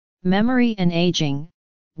Memory and aging,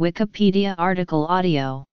 Wikipedia article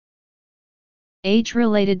audio.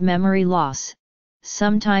 Age-related memory loss,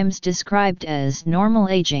 sometimes described as normal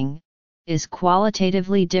aging, is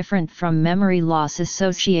qualitatively different from memory loss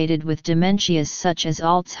associated with dementias such as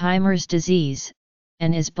Alzheimer's disease,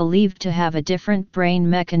 and is believed to have a different brain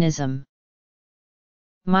mechanism.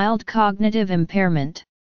 Mild cognitive impairment.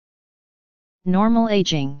 Normal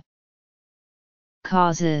aging.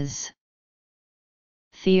 Causes.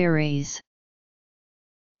 Theories.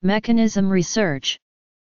 Mechanism research.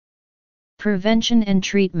 Prevention and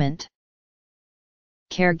treatment.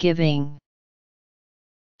 Caregiving.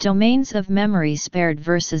 Domains of memory spared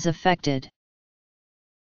versus affected.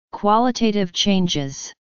 Qualitative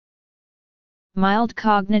changes. Mild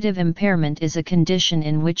cognitive impairment is a condition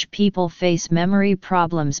in which people face memory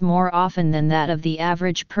problems more often than that of the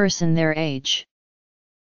average person their age.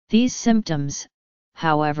 These symptoms,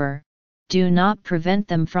 however, do not prevent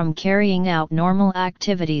them from carrying out normal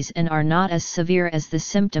activities and are not as severe as the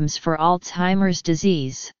symptoms for Alzheimer's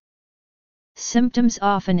disease. Symptoms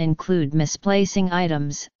often include misplacing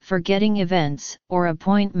items, forgetting events or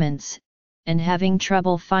appointments, and having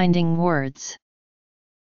trouble finding words.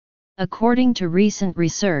 According to recent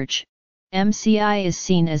research, MCI is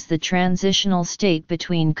seen as the transitional state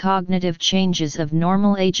between cognitive changes of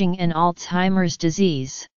normal aging and Alzheimer's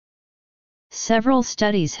disease. Several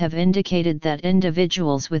studies have indicated that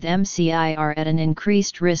individuals with MCI are at an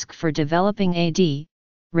increased risk for developing AD,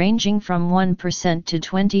 ranging from 1% to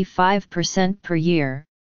 25% per year.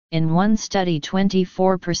 In one study,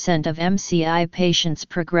 24% of MCI patients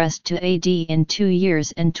progressed to AD in 2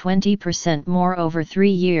 years and 20% more over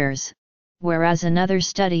 3 years, whereas another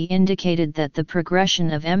study indicated that the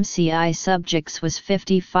progression of MCI subjects was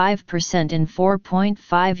 55% in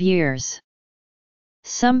 4.5 years.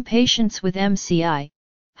 Some patients with MCI,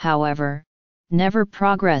 however, never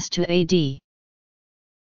progress to AD.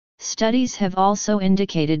 Studies have also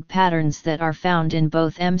indicated patterns that are found in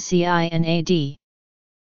both MCI and AD.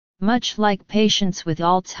 Much like patients with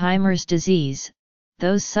Alzheimer's disease,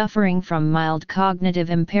 those suffering from mild cognitive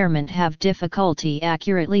impairment have difficulty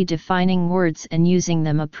accurately defining words and using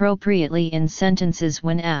them appropriately in sentences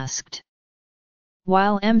when asked.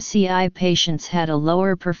 While MCI patients had a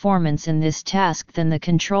lower performance in this task than the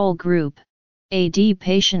control group, AD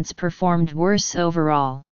patients performed worse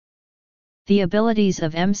overall. The abilities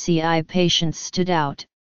of MCI patients stood out,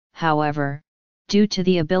 however, due to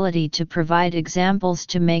the ability to provide examples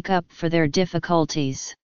to make up for their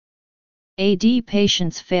difficulties. AD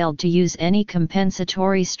patients failed to use any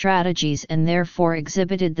compensatory strategies and therefore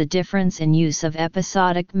exhibited the difference in use of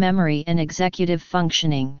episodic memory and executive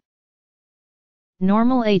functioning.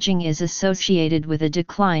 Normal aging is associated with a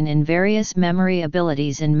decline in various memory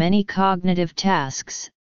abilities in many cognitive tasks.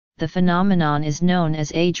 The phenomenon is known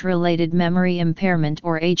as age-related memory impairment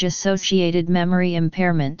or age-associated memory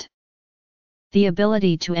impairment. The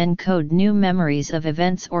ability to encode new memories of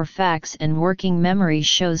events or facts and working memory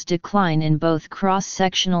shows decline in both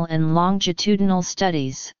cross-sectional and longitudinal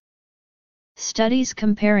studies. Studies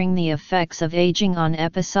comparing the effects of aging on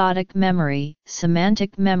episodic memory,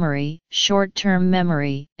 semantic memory, short-term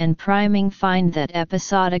memory, and priming find that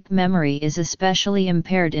episodic memory is especially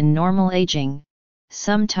impaired in normal aging.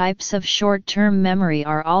 Some types of short-term memory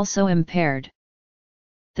are also impaired.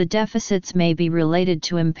 The deficits may be related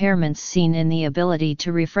to impairments seen in the ability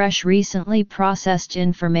to refresh recently processed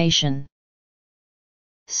information.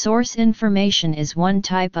 Source information is one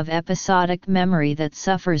type of episodic memory that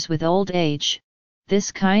suffers with old age. This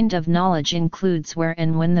kind of knowledge includes where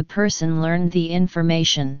and when the person learned the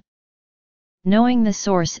information. Knowing the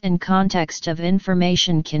source and context of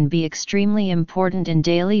information can be extremely important in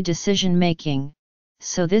daily decision-making,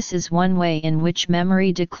 so this is one way in which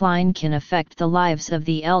memory decline can affect the lives of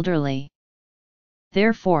the elderly.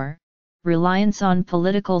 Therefore, reliance on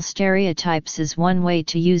political stereotypes is one way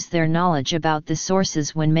to use their knowledge about the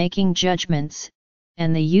sources when making judgments,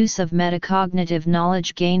 and the use of metacognitive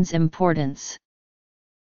knowledge gains importance.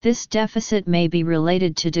 This deficit may be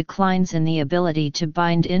related to declines in the ability to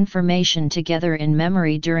bind information together in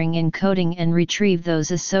memory during encoding and retrieve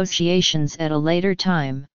those associations at a later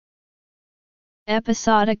time.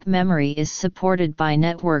 Episodic memory is supported by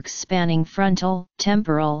networks spanning frontal,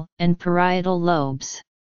 temporal, and parietal lobes.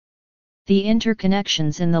 The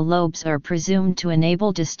interconnections in the lobes are presumed to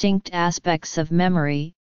enable distinct aspects of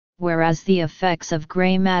memory, whereas the effects of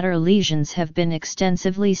gray matter lesions have been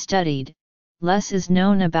extensively studied. Less is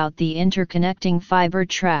known about the interconnecting fiber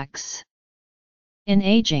tracts. In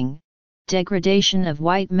aging, degradation of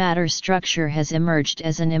white matter structure has emerged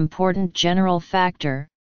as an important general factor.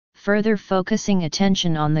 further focusing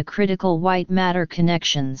attention on the critical white matter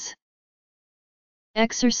connections.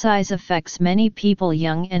 Exercise affects many people,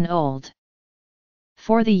 young and old.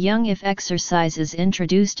 For the young, if exercise is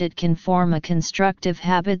introduced, it can form a constructive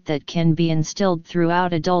habit that can be instilled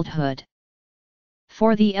throughout adulthood.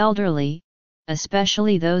 For the elderly,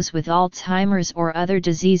 especially those with Alzheimer's or other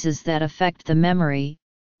diseases that affect the memory,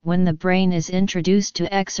 when the brain is introduced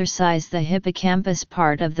to exercise, the hippocampus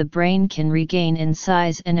part of the brain can regain in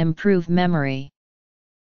size and improve memory.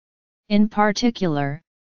 In particular,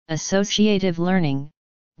 associative learning,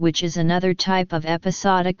 which is another type of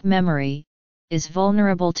episodic memory, is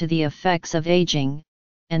vulnerable to the effects of aging,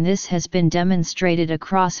 and this has been demonstrated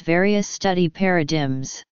across various study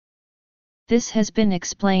paradigms. This has been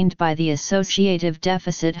explained by the associative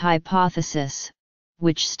deficit hypothesis,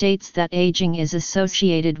 which states that aging is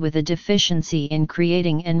associated with a deficiency in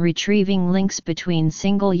creating and retrieving links between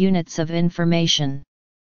single units of information.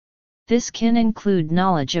 This can include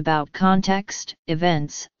knowledge about context,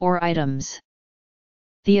 events, or items.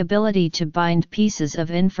 The ability to bind pieces of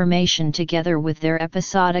information together with their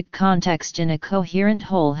episodic context in a coherent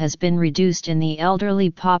whole has been reduced in the elderly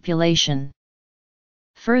population.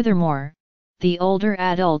 Furthermore, the older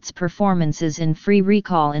adults' performances in free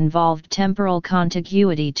recall involved temporal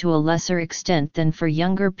contiguity to a lesser extent than for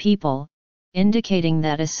younger people, indicating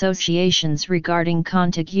that associations regarding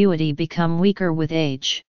contiguity become weaker with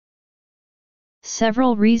age.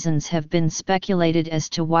 Several reasons have been speculated as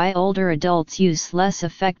to why older adults use less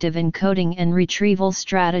effective encoding and retrieval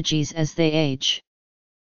strategies as they age.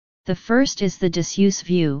 The first is the disuse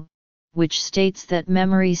view, which states that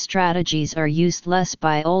memory strategies are used less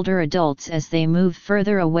by older adults as they move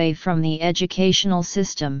further away from the educational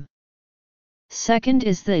system. Second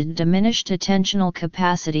is the diminished attentional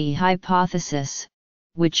capacity hypothesis,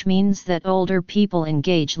 which means that older people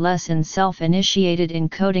engage less in self-initiated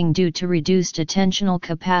encoding due to reduced attentional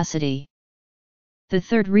capacity. The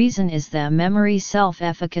third reason is the memory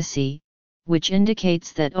self-efficacy, which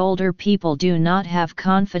indicates that older people do not have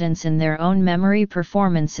confidence in their own memory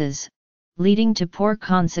performances, leading to poor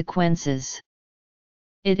consequences.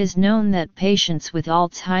 It is known that patients with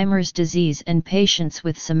Alzheimer's disease and patients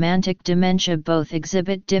with semantic dementia both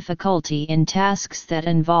exhibit difficulty in tasks that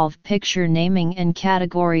involve picture naming and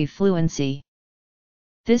category fluency.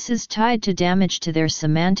 This is tied to damage to their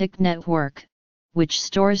semantic network, which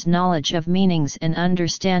stores knowledge of meanings and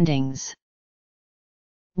understandings.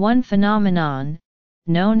 One phenomenon,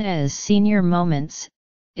 known as senior moments,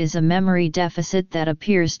 is a memory deficit that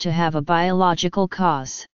appears to have a biological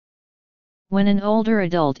cause. When an older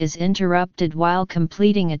adult is interrupted while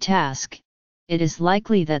completing a task, it is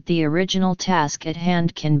likely that the original task at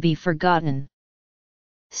hand can be forgotten.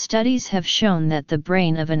 Studies have shown that the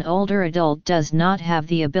brain of an older adult does not have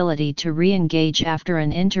the ability to re-engage after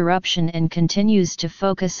an interruption and continues to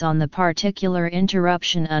focus on the particular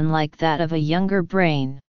interruption, unlike that of a younger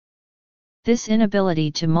brain. This inability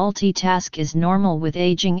to multitask is normal with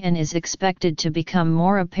aging and is expected to become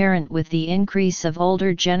more apparent with the increase of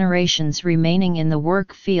older generations remaining in the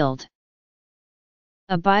work field.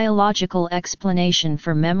 A biological explanation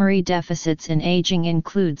for memory deficits in aging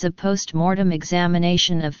includes a post-mortem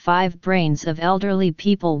examination of 5 brains of elderly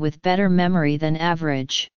people with better memory than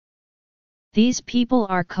average. These people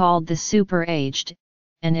are called the super-aged,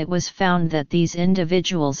 and it was found that these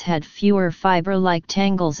individuals had fewer fiber-like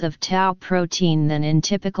tangles of tau protein than in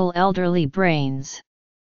typical elderly brains.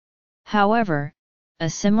 However, a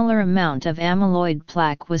similar amount of amyloid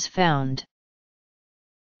plaque was found.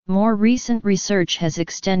 More recent research has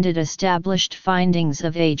extended established findings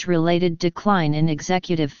of age-related decline in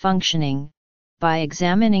executive functioning, by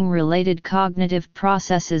examining related cognitive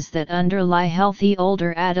processes that underlie healthy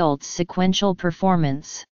older adults' sequential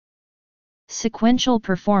performance. Sequential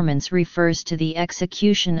performance refers to the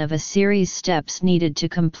execution of a series steps needed to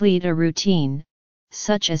complete a routine,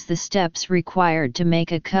 such as the steps required to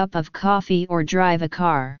make a cup of coffee or drive a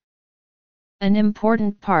car. An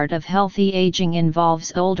important part of healthy aging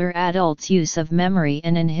involves older adults' use of memory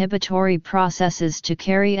and inhibitory processes to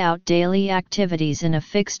carry out daily activities in a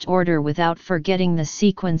fixed order without forgetting the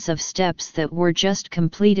sequence of steps that were just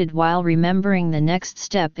completed while remembering the next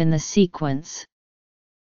step in the sequence.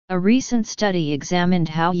 A recent study examined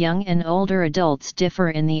how young and older adults differ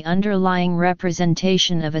in the underlying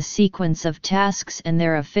representation of a sequence of tasks and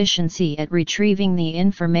their efficiency at retrieving the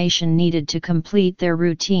information needed to complete their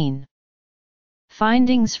routine.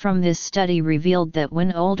 Findings from this study revealed that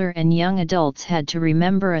when older and young adults had to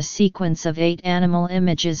remember a sequence of 8 animal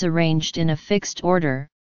images arranged in a fixed order,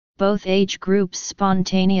 both age groups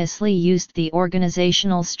spontaneously used the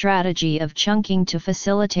organizational strategy of chunking to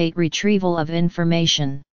facilitate retrieval of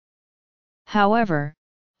information. However,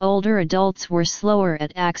 older adults were slower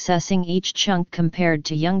at accessing each chunk compared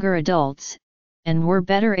to younger adults, and were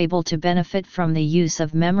better able to benefit from the use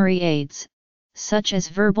of memory aids, such as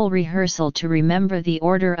verbal rehearsal to remember the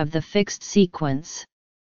order of the fixed sequence.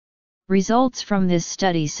 Results from this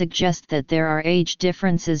study suggest that there are age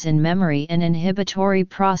differences in memory and inhibitory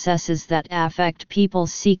processes that affect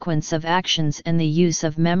people's sequence of actions, and the use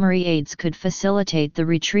of memory aids could facilitate the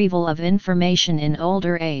retrieval of information in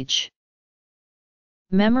older age.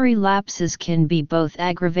 Memory lapses can be both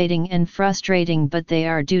aggravating and frustrating, but they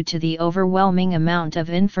are due to the overwhelming amount of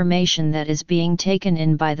information that is being taken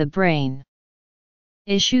in by the brain.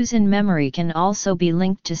 Issues in memory can also be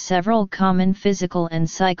linked to several common physical and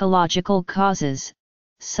psychological causes,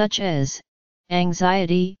 such as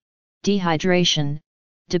anxiety, dehydration,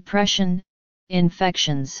 depression,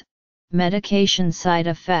 infections, medication side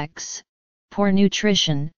effects, poor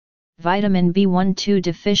nutrition, vitamin B12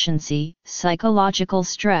 deficiency, psychological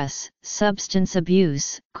stress, substance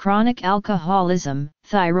abuse, chronic alcoholism,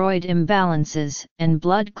 thyroid imbalances, and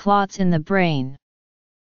blood clots in the brain.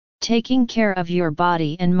 Taking care of your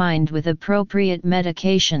body and mind with appropriate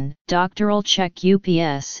medication, doctoral check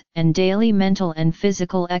UPS, and daily mental and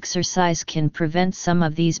physical exercise can prevent some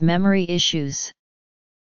of these memory issues.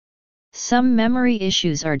 Some memory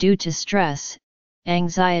issues are due to stress,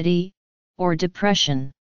 anxiety, or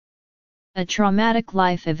depression. A traumatic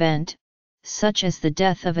life event, such as the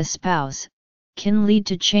death of a spouse, can lead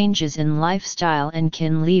to changes in lifestyle and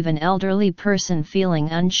can leave an elderly person feeling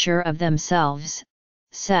unsure of themselves,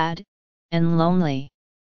 sad, and lonely.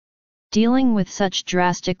 Dealing with such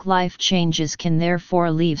drastic life changes can therefore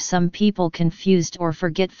leave some people confused or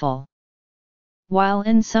forgetful. While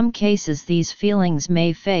in some cases these feelings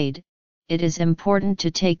may fade, it is important to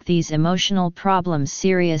take these emotional problems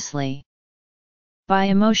seriously. By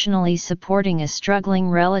emotionally supporting a struggling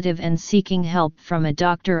relative and seeking help from a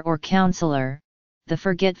doctor or counselor, the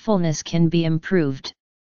forgetfulness can be improved.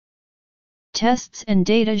 Tests and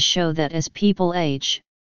data show that as people age,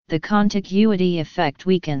 the contiguity effect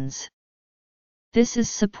weakens. This is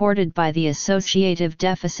supported by the associative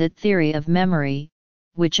deficit theory of memory,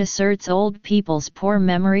 which asserts old people's poor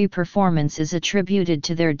memory performance is attributed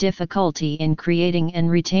to their difficulty in creating and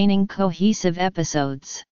retaining cohesive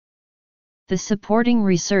episodes. The supporting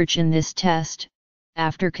research in this test,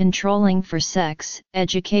 after controlling for sex,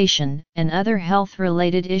 education, and other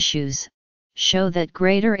health-related issues, show that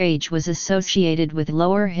greater age was associated with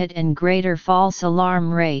lower hit and greater false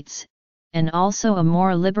alarm rates, and also a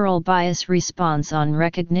more liberal bias response on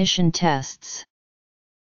recognition tests.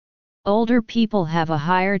 Older people have a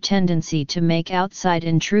higher tendency to make outside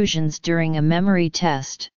intrusions during a memory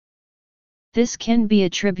test. This can be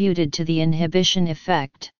attributed to the inhibition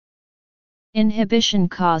effect. Inhibition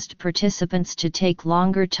caused participants to take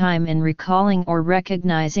longer time in recalling or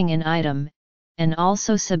recognizing an item, and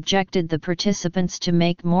also subjected the participants to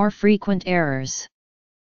make more frequent errors.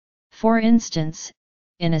 For instance,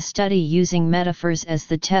 in a study using metaphors as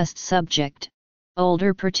the test subject,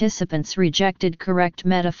 older participants rejected correct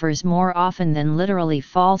metaphors more often than literally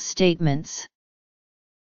false statements.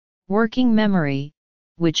 Working memory,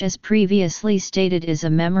 which as previously stated is a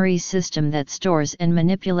memory system that stores and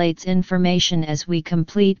manipulates information as we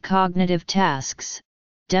complete cognitive tasks,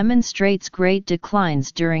 demonstrates great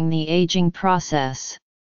declines during the aging process.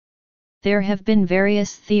 There have been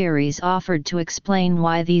various theories offered to explain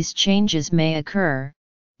why these changes may occur,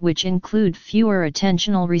 which include fewer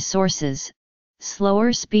attentional resources,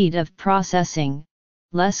 slower speed of processing,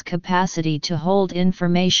 less capacity to hold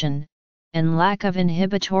information, and lack of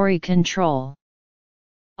inhibitory control.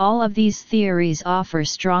 All of these theories offer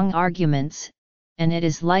strong arguments, and it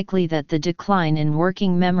is likely that the decline in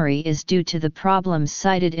working memory is due to the problems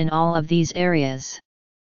cited in all of these areas.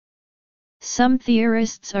 Some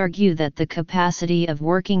theorists argue that the capacity of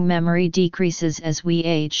working memory decreases as we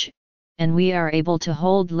age, and we are able to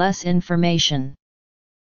hold less information.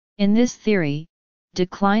 In this theory,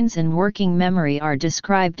 declines in working memory are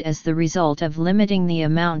described as the result of limiting the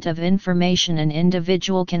amount of information an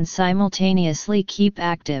individual can simultaneously keep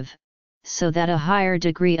active, so that a higher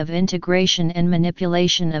degree of integration and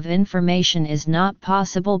manipulation of information is not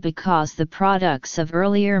possible because the products of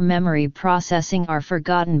earlier memory processing are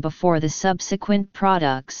forgotten before the subsequent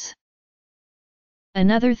products.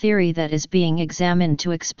 Another theory that is being examined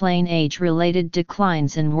to explain age-related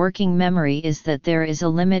declines in working memory is that there is a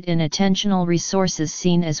limit in attentional resources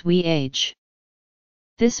seen as we age.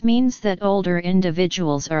 This means that older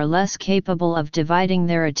individuals are less capable of dividing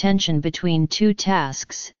their attention between two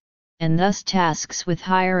tasks, and thus tasks with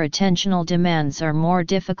higher attentional demands are more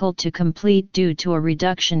difficult to complete due to a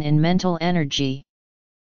reduction in mental energy.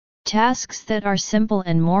 Tasks that are simple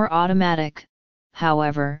and more automatic,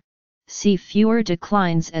 however, see fewer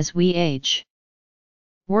declines as we age.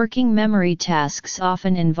 Working memory tasks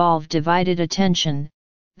often involve divided attention,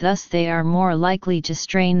 thus they are more likely to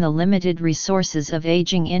strain the limited resources of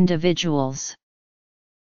aging individuals.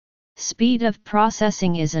 Speed of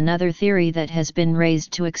processing is another theory that has been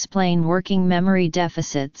raised to explain working memory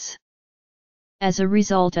deficits. As a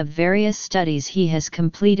result of various studies he has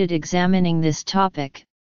completed examining this topic,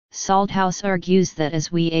 Salthouse argues that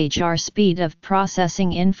as we age our speed of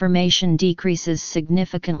processing information decreases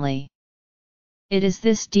significantly. It is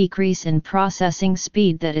this decrease in processing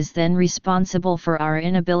speed that is then responsible for our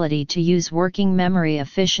inability to use working memory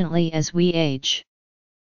efficiently as we age.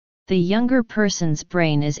 The younger person's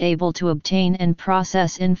brain is able to obtain and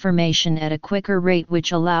process information at a quicker rate,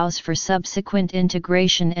 which allows for subsequent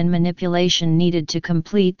integration and manipulation needed to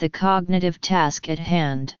complete the cognitive task at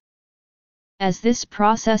hand. As this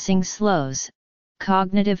processing slows,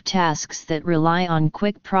 cognitive tasks that rely on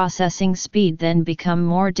quick processing speed then become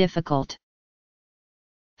more difficult.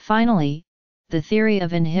 Finally, the theory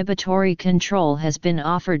of inhibitory control has been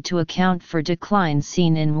offered to account for declines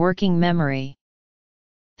seen in working memory.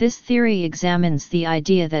 This theory examines the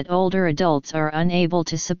idea that older adults are unable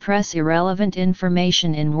to suppress irrelevant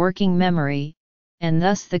information in working memory, and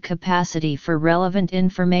thus the capacity for relevant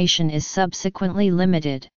information is subsequently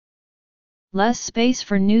limited. Less space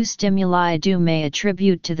for new stimuli due may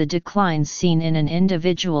attribute to the declines seen in an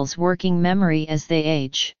individual's working memory as they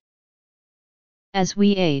age. As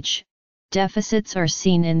we age, deficits are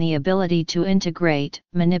seen in the ability to integrate,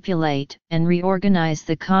 manipulate, and reorganize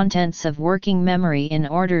the contents of working memory in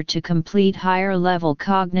order to complete higher-level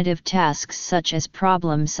cognitive tasks such as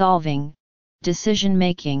problem solving,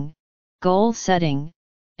 decision-making, goal setting,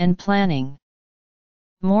 and planning.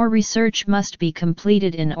 More research must be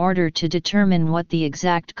completed in order to determine what the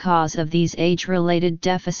exact cause of these age-related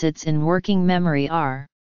deficits in working memory are.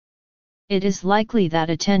 It is likely that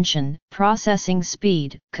attention, processing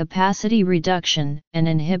speed, capacity reduction, and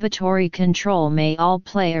inhibitory control may all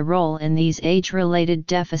play a role in these age-related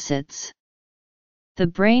deficits. The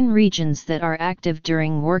brain regions that are active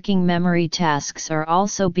during working memory tasks are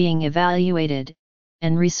also being evaluated,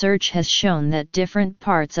 and research has shown that different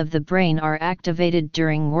parts of the brain are activated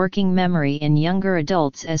during working memory in younger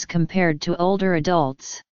adults as compared to older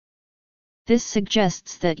adults. This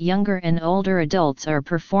suggests that younger and older adults are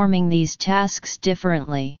performing these tasks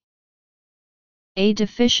differently. A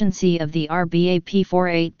deficiency of the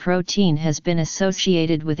RBAP48 protein has been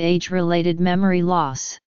associated with age-related memory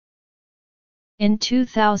loss. In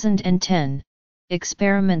 2010,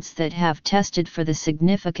 experiments that have tested for the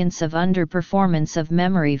significance of underperformance of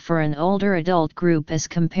memory for an older adult group as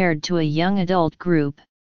compared to a young adult group,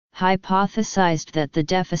 hypothesized that the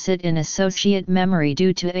deficit in associate memory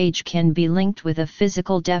due to age can be linked with a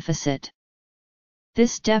physical deficit.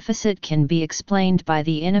 This deficit can be explained by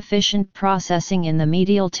the inefficient processing in the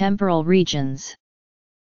medial temporal regions.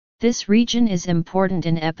 This region is important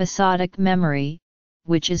in episodic memory,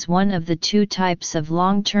 which is one of the two types of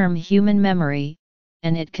long-term human memory,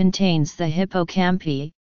 and it contains the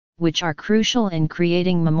hippocampi, which are crucial in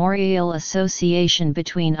creating memorial association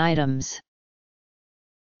between items.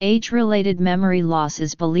 Age-related memory loss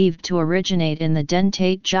is believed to originate in the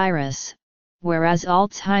dentate gyrus, whereas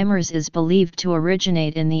Alzheimer's is believed to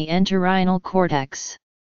originate in the entorhinal cortex.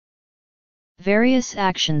 Various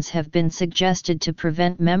actions have been suggested to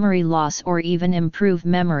prevent memory loss or even improve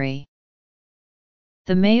memory.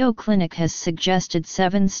 The Mayo Clinic has suggested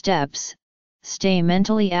 7 steps: stay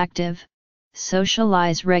mentally active,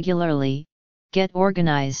 socialize regularly, get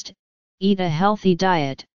organized, eat a healthy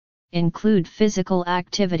diet, include physical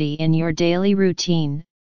activity in your daily routine,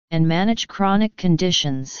 and manage chronic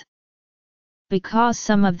conditions. Because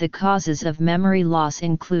some of the causes of memory loss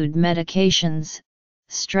include medications,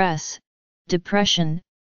 stress, depression,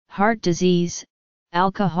 heart disease,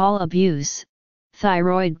 alcohol abuse,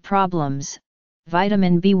 thyroid problems,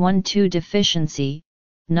 vitamin B12 deficiency,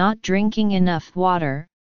 not drinking enough water,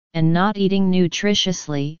 and not eating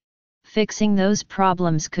nutritiously, fixing those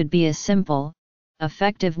problems could be a simple,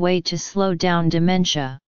 effective way to slow down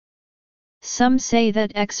dementia. Some say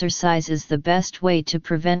that exercise is the best way to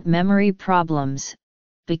prevent memory problems,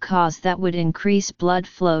 because that would increase blood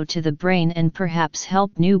flow to the brain and perhaps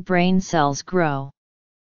help new brain cells grow.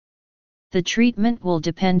 The treatment will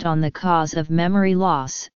depend on the cause of memory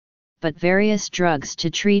loss, but various drugs to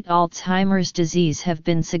treat Alzheimer's disease have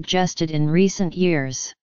been suggested in recent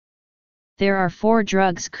years. There are 4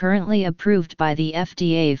 drugs currently approved by the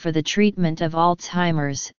FDA for the treatment of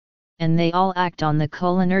Alzheimer's, and they all act on the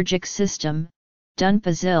cholinergic system,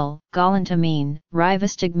 donepezil, galantamine,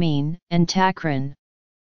 rivastigmine, and tacrin.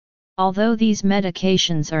 Although these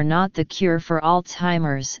medications are not the cure for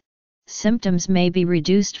Alzheimer's, symptoms may be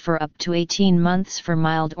reduced for up to 18 months for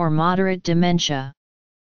mild or moderate dementia.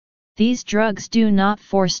 These drugs do not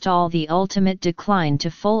forestall the ultimate decline to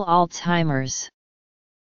full Alzheimer's.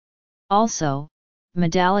 Also,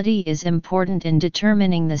 modality is important in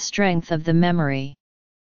determining the strength of the memory.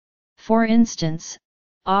 For instance,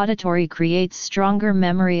 auditory creates stronger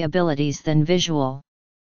memory abilities than visual.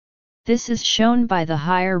 This is shown by the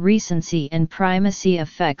higher recency and primacy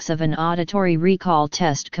effects of an auditory recall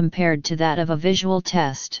test compared to that of a visual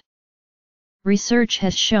test. Research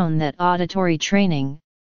has shown that auditory training,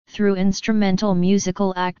 through instrumental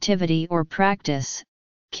musical activity or practice,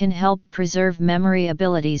 can help preserve memory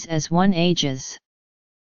abilities as one ages.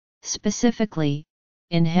 Specifically,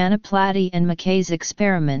 in Hannah Platy and McKay's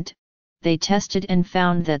experiment, they tested and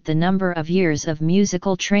found that the number of years of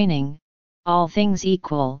musical training, all things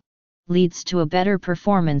equal, leads to a better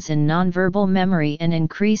performance in nonverbal memory and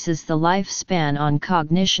increases the lifespan on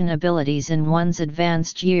cognition abilities in one's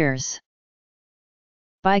advanced years.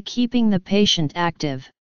 By keeping the patient active,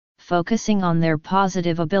 focusing on their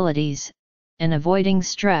positive abilities, and avoiding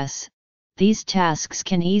stress, these tasks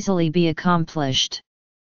can easily be accomplished.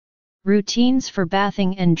 Routines for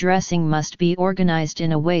bathing and dressing must be organized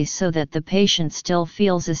in a way so that the patient still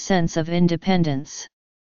feels a sense of independence.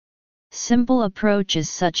 Simple approaches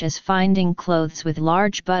such as finding clothes with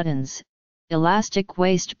large buttons, elastic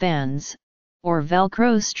waistbands, or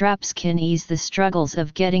Velcro straps can ease the struggles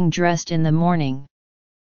of getting dressed in the morning.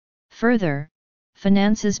 Further,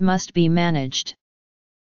 finances must be managed.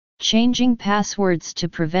 Changing passwords to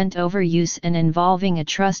prevent overuse and involving a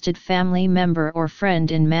trusted family member or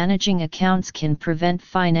friend in managing accounts can prevent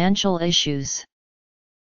financial issues.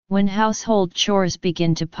 When household chores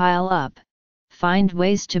begin to pile up, find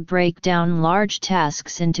ways to break down large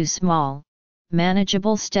tasks into small,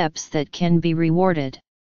 manageable steps that can be rewarded.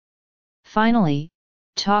 Finally,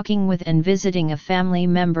 talking with and visiting a family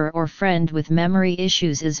member or friend with memory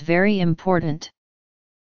issues is very important.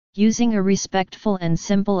 Using a respectful and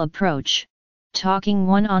simple approach, talking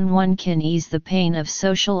one-on-one can ease the pain of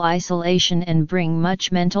social isolation and bring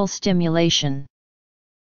much mental stimulation.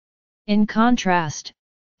 In contrast,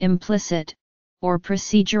 implicit, or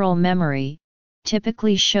procedural memory,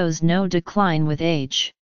 typically shows no decline with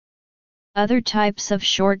age. Other types of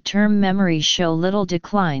short-term memory show little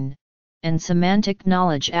decline, and semantic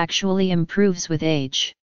knowledge actually improves with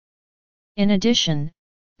age. In addition,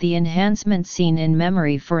 the enhancement seen in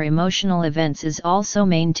memory for emotional events is also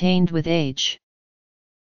maintained with age.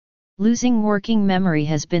 Losing working memory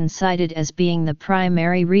has been cited as being the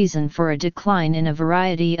primary reason for a decline in a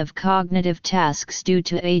variety of cognitive tasks due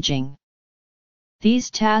to aging. These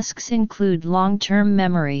tasks include long-term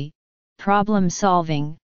memory,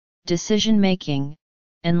 problem-solving, decision-making,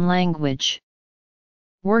 and language.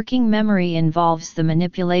 Working memory involves the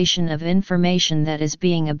manipulation of information that is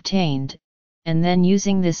being obtained, and then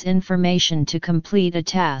using this information to complete a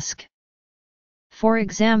task. For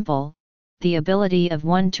example, the ability of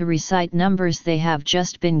one to recite numbers they have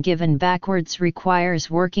just been given backwards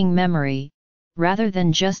requires working memory, rather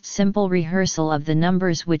than just simple rehearsal of the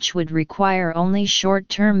numbers, which would require only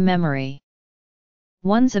short-term memory.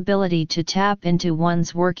 One's ability to tap into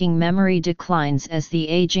one's working memory declines as the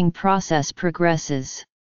aging process progresses.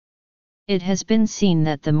 It has been seen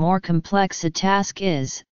that the more complex a task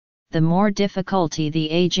is, the more difficulty the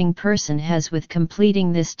aging person has with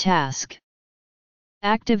completing this task.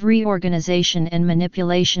 Active reorganization and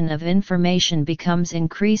manipulation of information becomes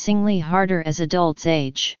increasingly harder as adults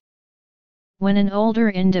age. When an older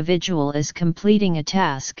individual is completing a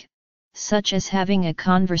task, such as having a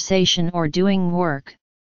conversation or doing work,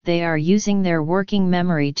 they are using their working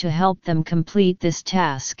memory to help them complete this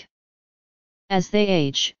task. As they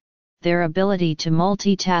age, their ability to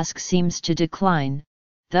multitask seems to decline,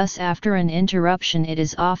 thus after an interruption it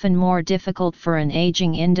is often more difficult for an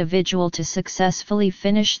aging individual to successfully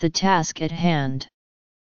finish the task at hand.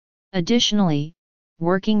 Additionally,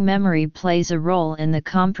 working memory plays a role in the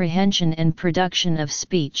comprehension and production of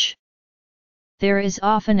speech. There is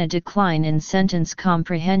often a decline in sentence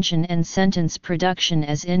comprehension and sentence production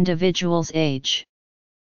as individuals age.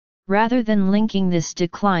 Rather than linking this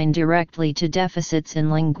decline directly to deficits in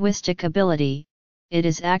linguistic ability, it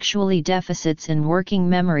is actually deficits in working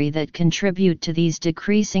memory that contribute to these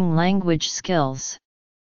decreasing language skills.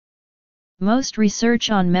 Most research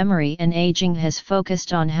on memory and aging has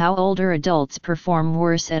focused on how older adults perform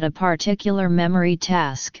worse at a particular memory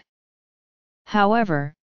task.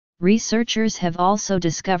 However, Researchers have also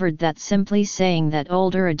discovered that simply saying that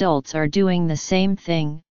older adults are doing the same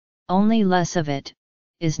thing, only less of it,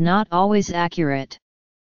 is not always accurate.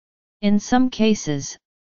 In some cases,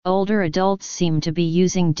 older adults seem to be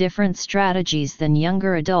using different strategies than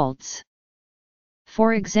younger adults.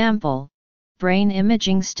 For example, brain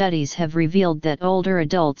imaging studies have revealed that older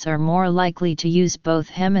adults are more likely to use both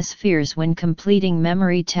hemispheres when completing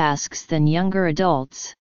memory tasks than younger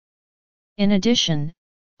adults. In addition,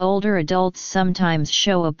 older adults sometimes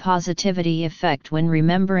show a positivity effect when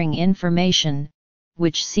remembering information,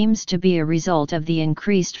 which seems to be a result of the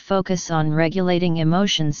increased focus on regulating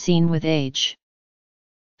emotions seen with age.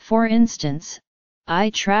 For instance, eye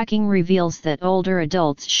tracking reveals that older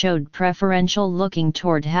adults showed preferential looking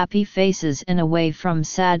toward happy faces and away from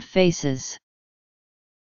sad faces.